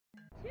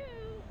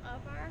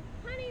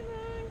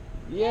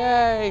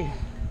Yay!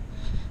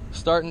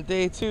 Starting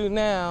day 2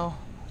 now.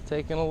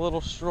 Taking a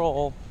little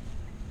stroll.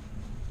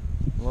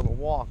 A little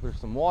walk. There's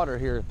some water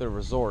here at the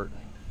resort.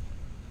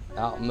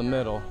 Out in the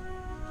middle.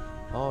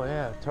 Oh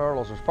yeah,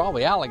 turtles. There's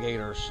probably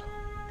alligators.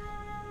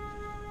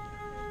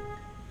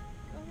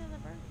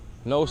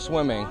 No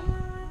swimming.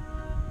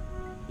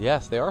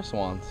 Yes, they are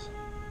swans.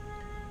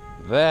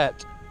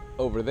 That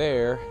over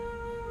there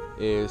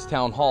is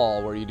town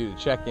hall where you do the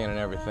check-in and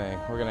everything.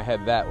 We're gonna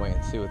head that way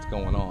and see what's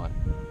going on.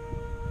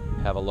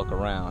 Have a look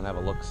around, have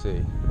a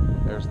look-see.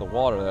 There's the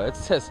water though. It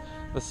says,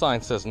 the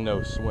sign says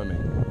no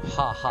swimming.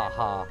 Ha ha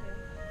ha.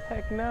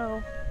 Heck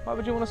no. Why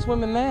would you want to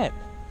swim in that?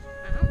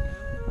 I don't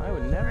know. I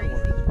would never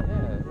want to.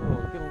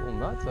 Yeah, get a little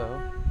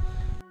nutso.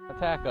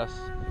 Attack us.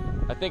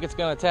 I think it's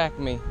gonna attack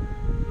me.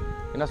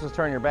 You're not supposed to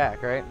turn your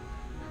back, right?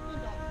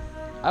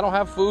 I don't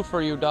have food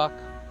for you, duck.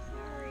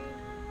 Sorry.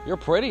 You're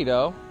pretty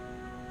though.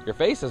 Your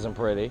face isn't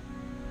pretty,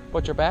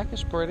 but your back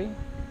is pretty.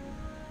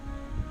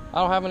 I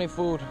don't have any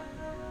food.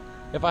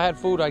 If I had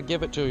food, I'd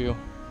give it to you.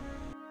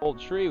 Old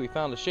tree, we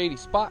found a shady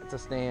spot to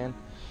stand,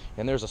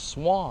 and there's a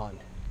swan.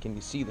 Can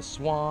you see the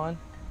swan?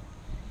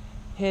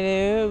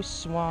 Hello,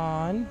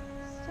 swan.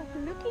 Stop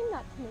looking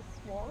at me,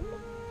 swan.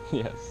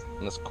 Yes,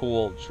 and this cool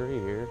old tree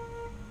here.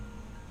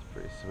 It's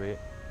pretty sweet.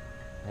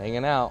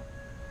 Hanging out.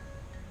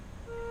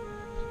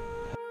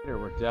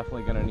 We're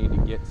definitely gonna need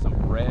to get some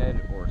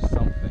bread or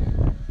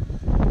something,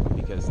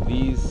 because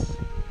these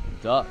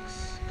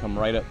ducks come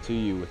right up to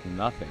you with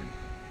nothing.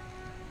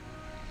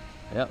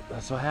 Yep,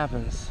 that's what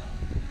happens.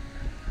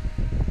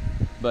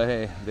 But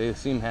hey, they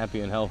seem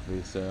happy and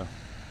healthy, so.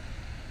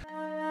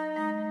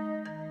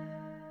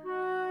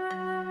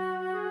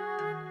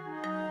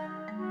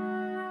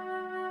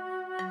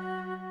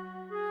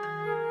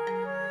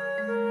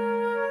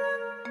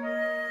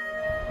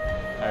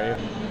 How are you?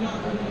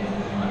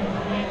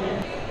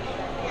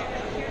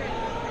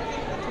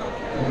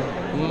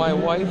 My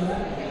wife.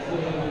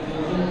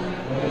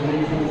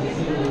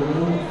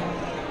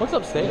 What's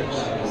upstairs?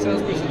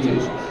 Sales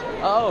presentations.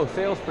 Oh,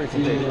 sales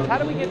presentation. How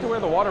do we get to where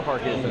the water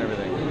park is and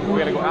everything? We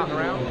gotta go out and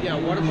around? Yeah,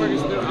 water park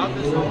is there out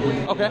this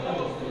hallway. Okay,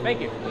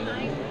 thank you.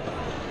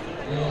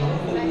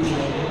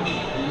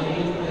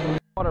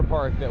 Water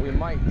park that we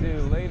might do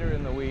later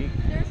in the week.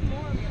 There's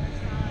more on the other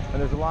side.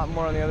 And there's a lot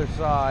more on the other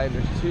side.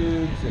 There's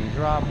tubes and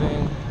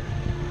dropping.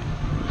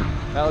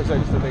 That looks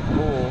like just a big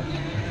pool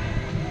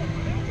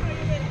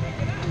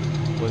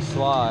with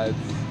slides.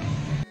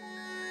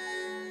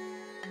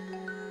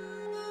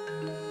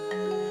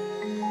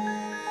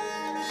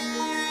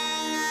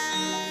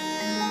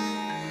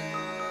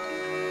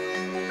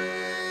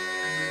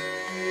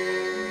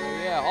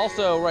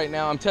 Also, right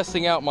now I'm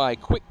testing out my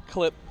quick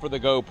clip for the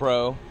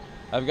GoPro.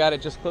 I've got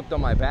it just clipped on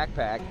my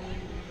backpack,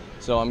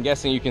 so I'm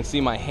guessing you can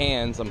see my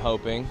hands, I'm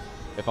hoping,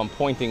 if I'm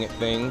pointing at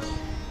things.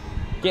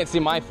 Can't see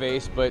my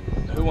face, but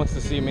who wants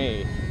to see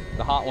me?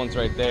 The hot one's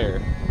right there.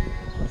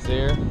 See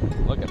her?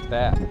 Look at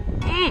that.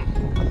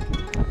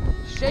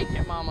 Shake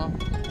it, mama.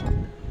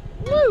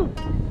 Woo!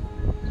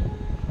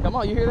 Come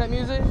on, you hear that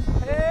music?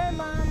 Hey,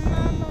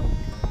 mama.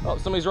 Oh,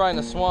 somebody's riding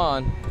a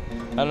swan.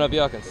 I don't know if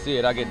y'all can see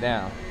it. I'll get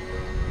down.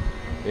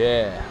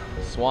 Yeah,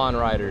 swan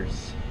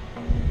riders.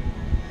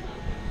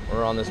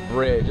 We're on this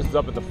bridge. This is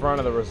up at the front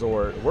of the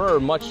resort. We're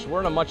in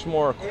a much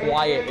more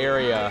quiet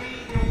area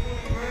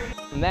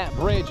than that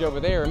bridge over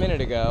there a minute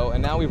ago,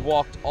 and now we've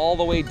walked all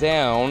the way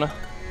down.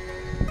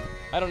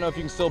 I don't know if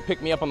you can still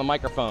pick me up on the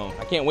microphone.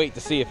 I can't wait to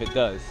see if it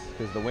does,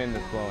 because the wind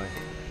is blowing.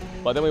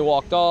 But then we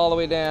walked all the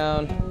way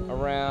down,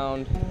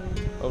 around,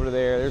 over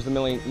there. There's the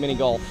mini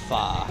golf.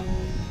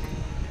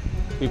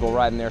 People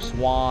riding their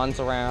swans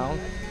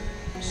around.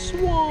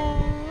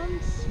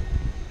 Swans!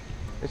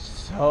 It's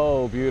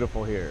so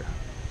beautiful here.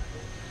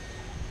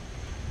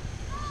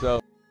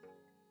 So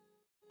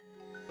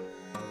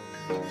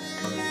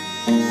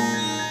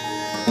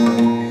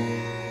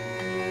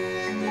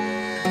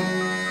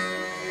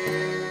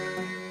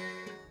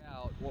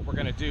what we're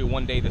gonna do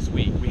one day this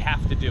week. We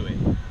have to do it.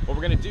 What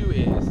we're gonna do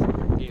is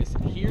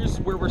here's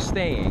where we're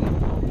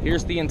staying.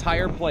 Here's the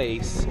entire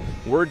place.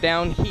 We're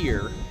down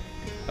here,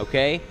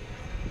 okay?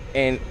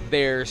 And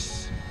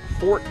there's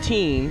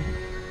 14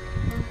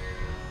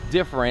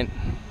 different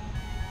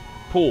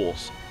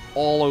pools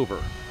all over.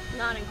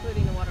 Not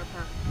including the water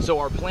park. So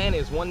our plan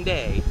is one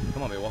day,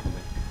 come on babe, walk with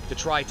me, to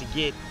try to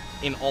get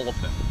in all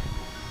of them.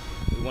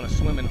 We want to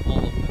swim in all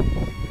of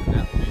them. And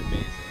that would be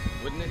amazing,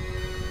 wouldn't it?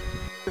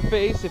 Your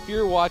face, if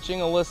you're watching,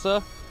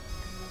 Alyssa,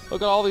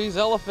 look at all these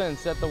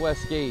elephants at the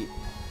Westgate.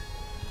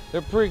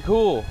 They're pretty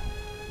cool.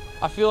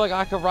 I feel like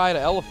I could ride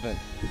an elephant.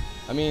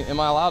 I mean, am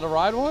I allowed to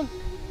ride one?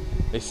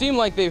 They seem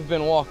like they've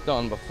been walked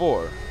on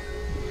before.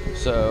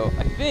 So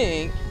I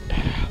think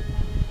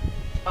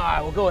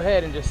I will go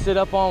ahead and just sit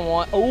up on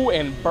one. Oh,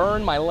 and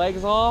burn my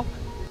legs off.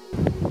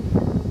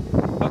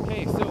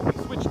 Okay, so we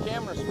switched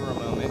cameras for a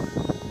moment,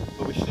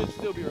 but we should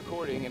still be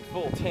recording in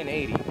full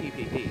 1080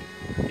 PPP.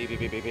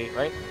 PPP,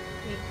 right?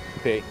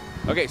 P.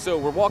 Okay, so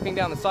we're walking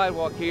down the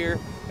sidewalk here.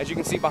 As you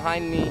can see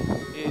behind me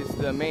is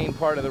the main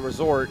part of the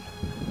resort.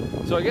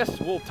 So I guess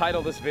we'll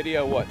title this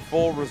video what?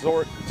 Full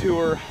resort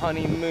tour,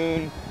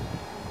 honeymoon,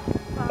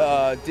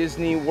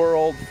 Disney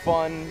World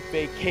fun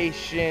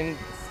vacation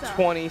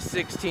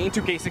 2016,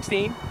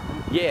 2K16.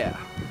 Yeah,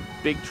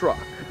 big truck.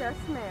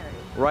 Just married.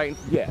 Right?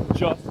 Yeah,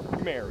 just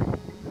married.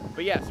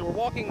 But yeah, so we're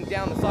walking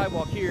down the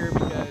sidewalk here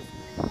because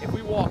if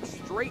we walk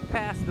straight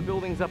past the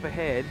buildings up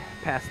ahead,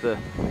 past the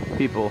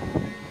people,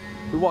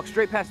 we walk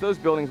straight past those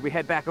buildings, we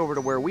head back over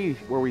to where we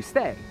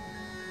stay,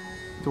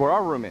 to where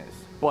our room is.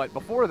 But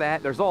before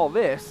that, there's all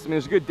this. I mean,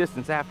 there's a good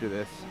distance after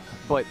this,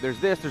 but there's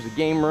this, there's a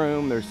game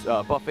room, there's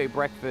buffet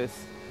breakfast,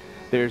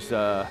 there's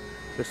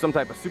some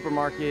type of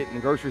supermarket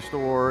and grocery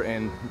store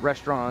and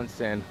restaurants,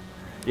 and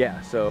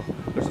yeah, so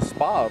there's a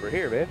spa over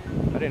here, babe.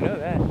 I didn't know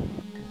that.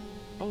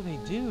 Oh, they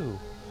do.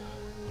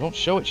 Don't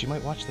show it, she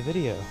might watch the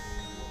video.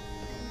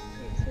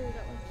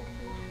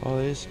 Oh,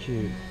 it is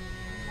cute.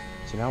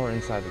 So now we're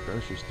inside the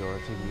grocery store. I'll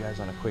take you guys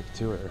on a quick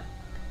tour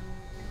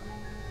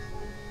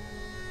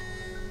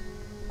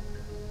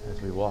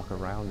as we walk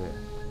around it.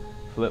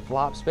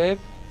 Flip-flops, babe?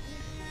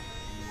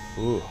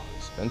 Ooh,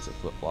 expensive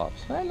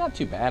flip-flops. Not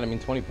too bad, I mean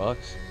 20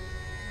 bucks.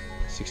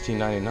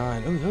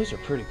 $16.99. Oh, those are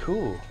pretty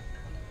cool.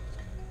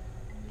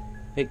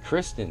 Hey,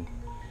 Kristen,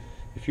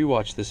 if you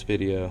watch this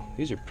video,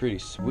 these are pretty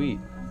sweet.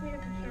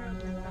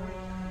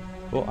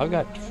 Well, I've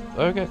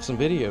got some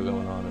video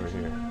going on over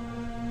here.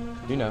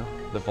 You know,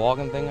 the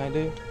vlogging thing I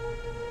do.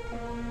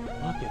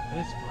 Look at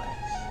this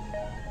place.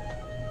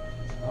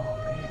 Oh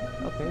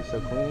man. Okay, so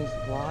cleaning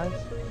supplies.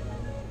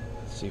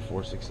 Let's see,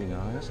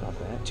 $4.69. That's not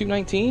bad.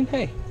 $2.19.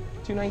 Hey,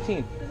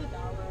 $2.19.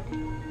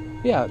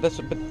 Yeah, that's.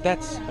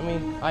 I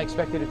mean, I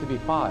expected it to be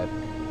 $5.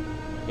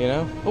 You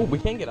know. Oh, we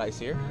can get ice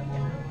here.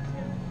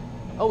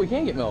 Oh, we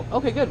can get milk.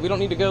 Okay, good. We don't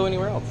need to go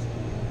anywhere else.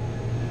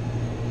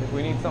 If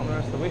we need something the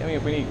rest of the week, I mean,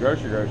 if we need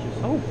groceries.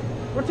 Oh,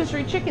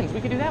 rotisserie chickens.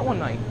 We could do that one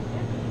night.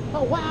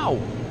 Oh, wow.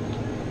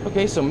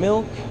 Okay, so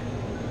milk.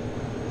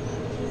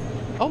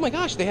 Oh my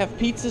gosh, they have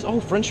pizzas. Oh,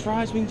 French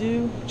fries we can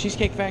do.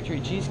 Cheesecake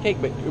Factory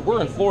cheesecake. But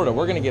we're in Florida.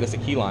 We're going to get us a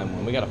key lime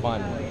one. We got to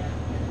find one.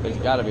 There's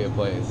got to be a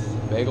place.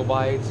 Bagel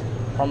bites,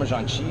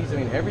 Parmesan cheese. I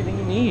mean, everything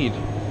you need.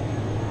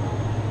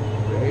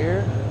 Over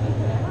here.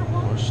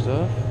 More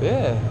stuff.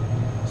 Yeah.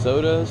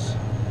 Sodas.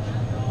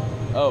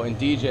 Oh, and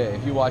DJ,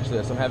 if you watch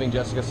this, I'm having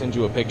Jessica send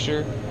you a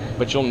picture,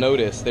 but you'll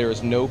notice there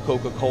is no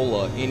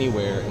Coca-Cola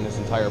anywhere in this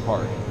entire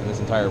park, in this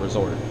entire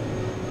resort.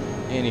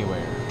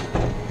 Anywhere.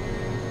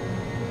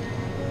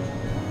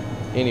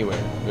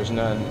 Anywhere. There's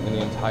none in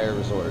the entire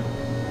resort.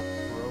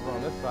 We're over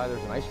on this side,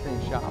 there's an ice cream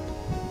shop,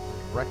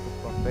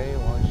 breakfast buffet,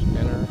 lunch,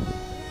 dinner,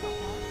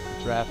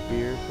 draft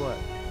beers. What?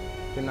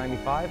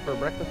 $10.95 for a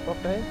breakfast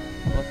buffet?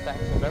 Plus tax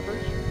and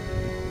beverage?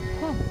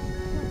 Huh.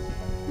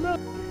 No.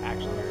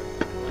 Actually.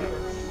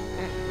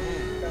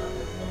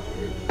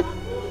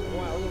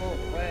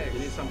 You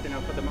need something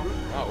else for the moment?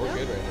 Oh, we're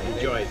good right now.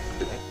 Enjoy.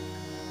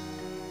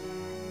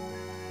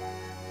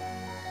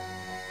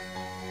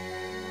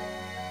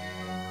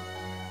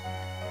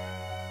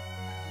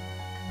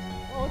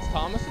 Oh, it's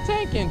Thomas the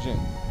Tank Engine.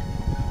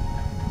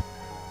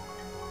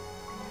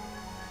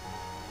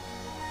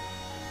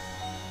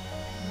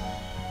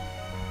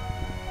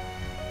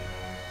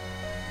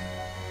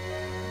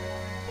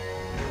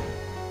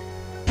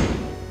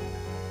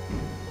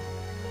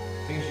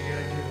 Things you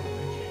gotta do on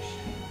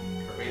vacation.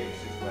 Our bathing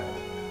suit's wet.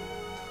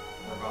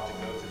 We're about to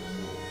go to the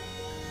pool.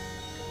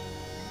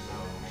 So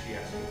she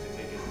asked me to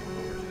take it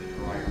over to the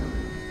dryer.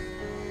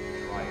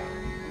 Dry it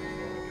before we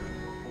go to the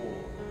pool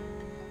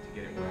to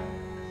get it wet.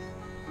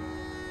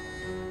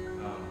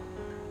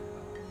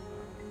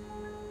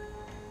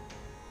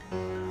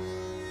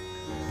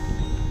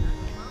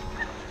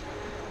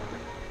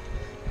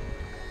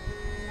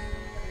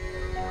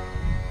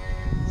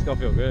 It's gonna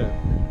feel good.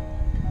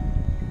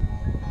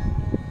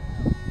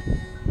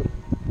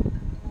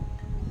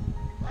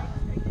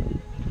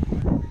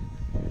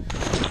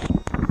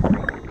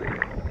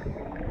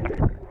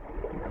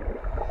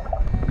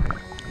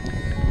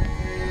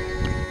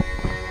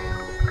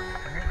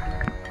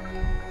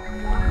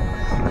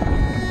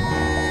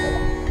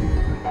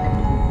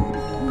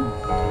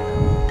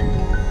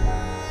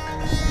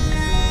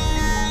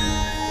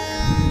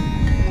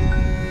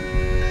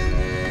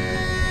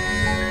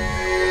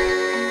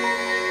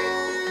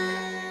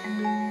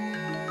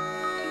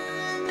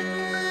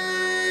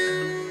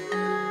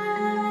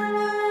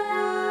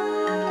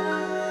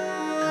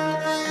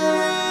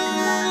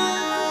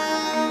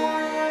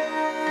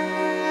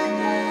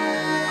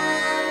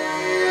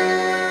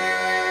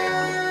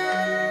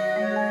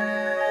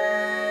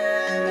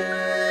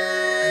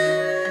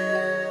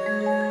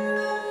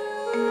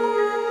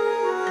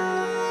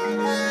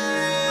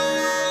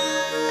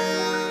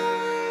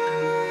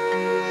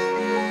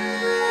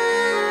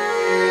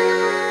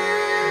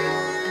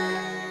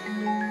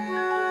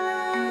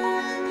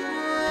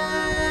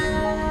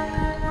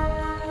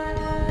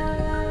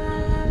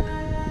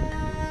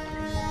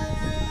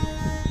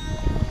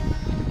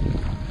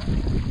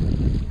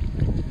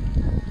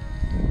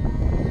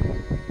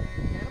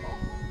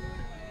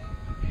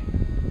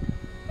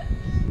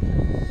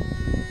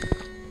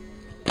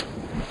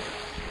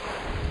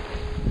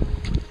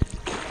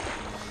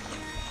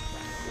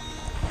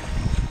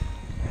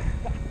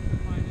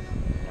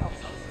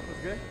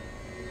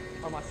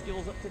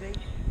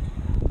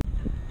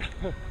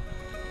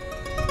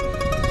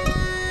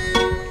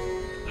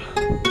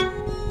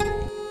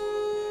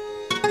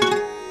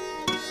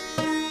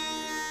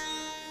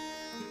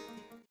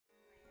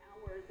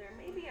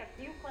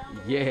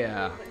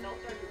 Yeah,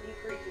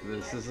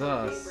 this is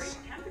us.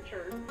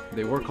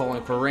 They were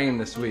calling for rain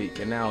this week,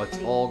 and now it's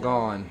all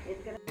gone.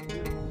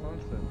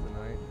 Sunset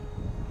tonight.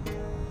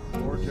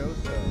 Poor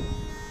Joseph.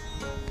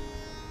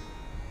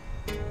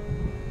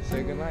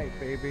 Say goodnight,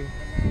 baby.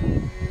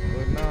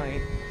 Good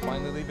night.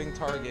 Finally leaving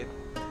Target.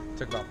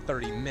 Took about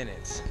 30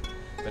 minutes,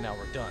 but now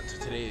we're done. So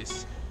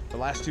the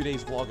last 2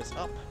 days vlog is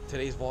up.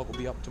 Today's vlog will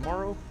be up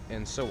tomorrow,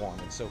 and so on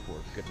and so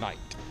forth. Good night.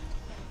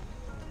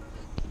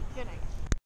 Good night.